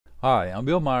Hi, I'm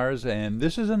Bill Myers, and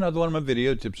this is another one of my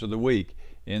video tips of the week.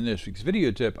 In this week's video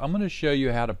tip, I'm going to show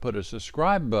you how to put a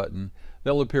subscribe button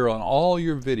that will appear on all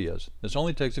your videos. This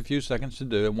only takes a few seconds to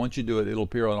do, and once you do it, it'll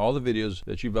appear on all the videos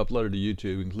that you've uploaded to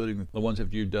YouTube, including the ones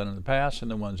that you've done in the past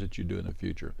and the ones that you do in the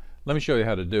future. Let me show you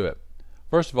how to do it.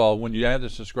 First of all, when you add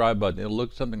the subscribe button, it'll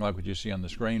look something like what you see on the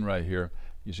screen right here.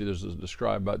 You see there's a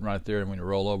subscribe button right there, and when you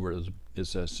roll over it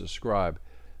says subscribe.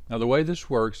 Now the way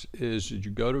this works is you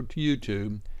go to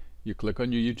YouTube, you click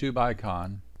on your YouTube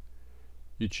icon,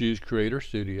 you choose Creator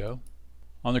Studio.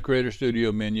 On the Creator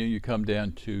Studio menu, you come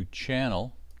down to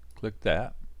Channel, click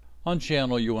that. On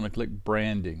Channel, you want to click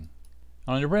Branding.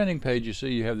 On your branding page, you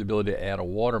see you have the ability to add a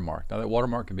watermark. Now that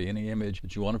watermark can be any image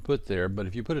that you want to put there, but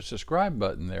if you put a subscribe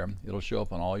button there, it'll show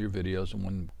up on all your videos, and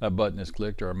when that button is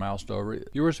clicked or moused over it,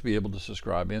 viewers will be able to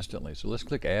subscribe instantly. So let's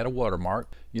click Add a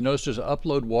Watermark. You notice there's an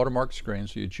Upload Watermark screen,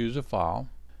 so you choose a file.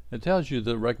 It tells you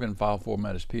the recommended file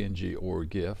format is PNG or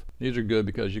GIF. These are good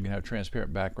because you can have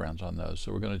transparent backgrounds on those.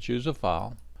 So we're going to choose a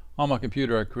file. On my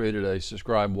computer, I created a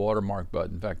subscribe watermark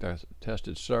button. In fact, I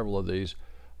tested several of these.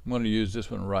 I'm going to use this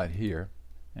one right here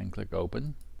and click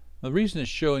Open. Now, the reason it's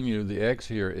showing you the X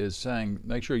here is saying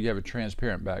make sure you have a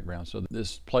transparent background. So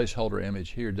this placeholder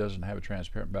image here doesn't have a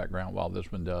transparent background, while this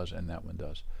one does and that one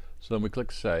does. So then we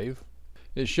click Save.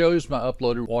 It shows my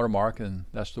uploaded watermark, and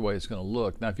that's the way it's going to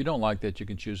look. Now if you don't like that, you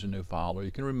can choose a new file, or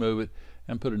you can remove it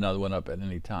and put another one up at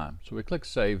any time. So we click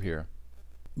Save here.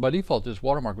 By default, this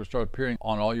watermark will start appearing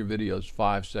on all your videos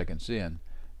 5 seconds in.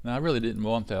 Now I really didn't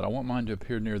want that. I want mine to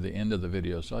appear near the end of the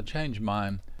video, so I changed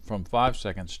mine from 5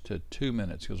 seconds to 2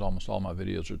 minutes, because almost all my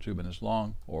videos are 2 minutes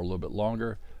long or a little bit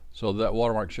longer. So that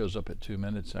watermark shows up at 2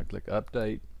 minutes. I click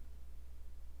Update.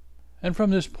 And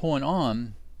from this point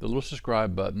on, the little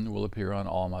subscribe button will appear on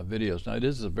all my videos. Now it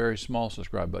is a very small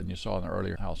subscribe button. You saw in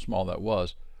earlier how small that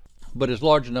was, but it's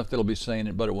large enough that it'll be seeing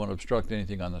it, but it won't obstruct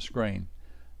anything on the screen.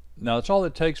 Now that's all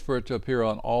it takes for it to appear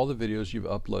on all the videos you've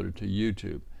uploaded to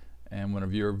YouTube. And when a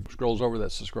viewer scrolls over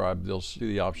that subscribe, they'll see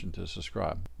the option to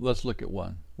subscribe. Let's look at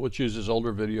one. We'll choose this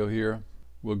older video here.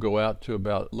 We'll go out to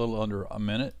about a little under a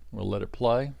minute. We'll let it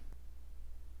play.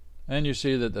 And you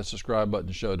see that the subscribe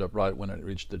button showed up right when it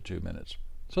reached the 2 minutes.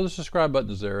 So the subscribe button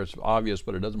is there. It's obvious,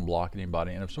 but it doesn't block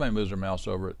anybody. And if somebody moves their mouse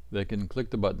over it, they can click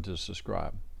the button to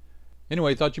subscribe.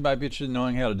 Anyway, thought you might be interested in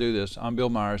knowing how to do this. I'm Bill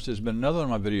Myers. This has been another one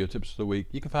of my video tips of the week.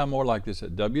 You can find more like this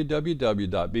at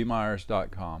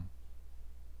www.bmyers.com.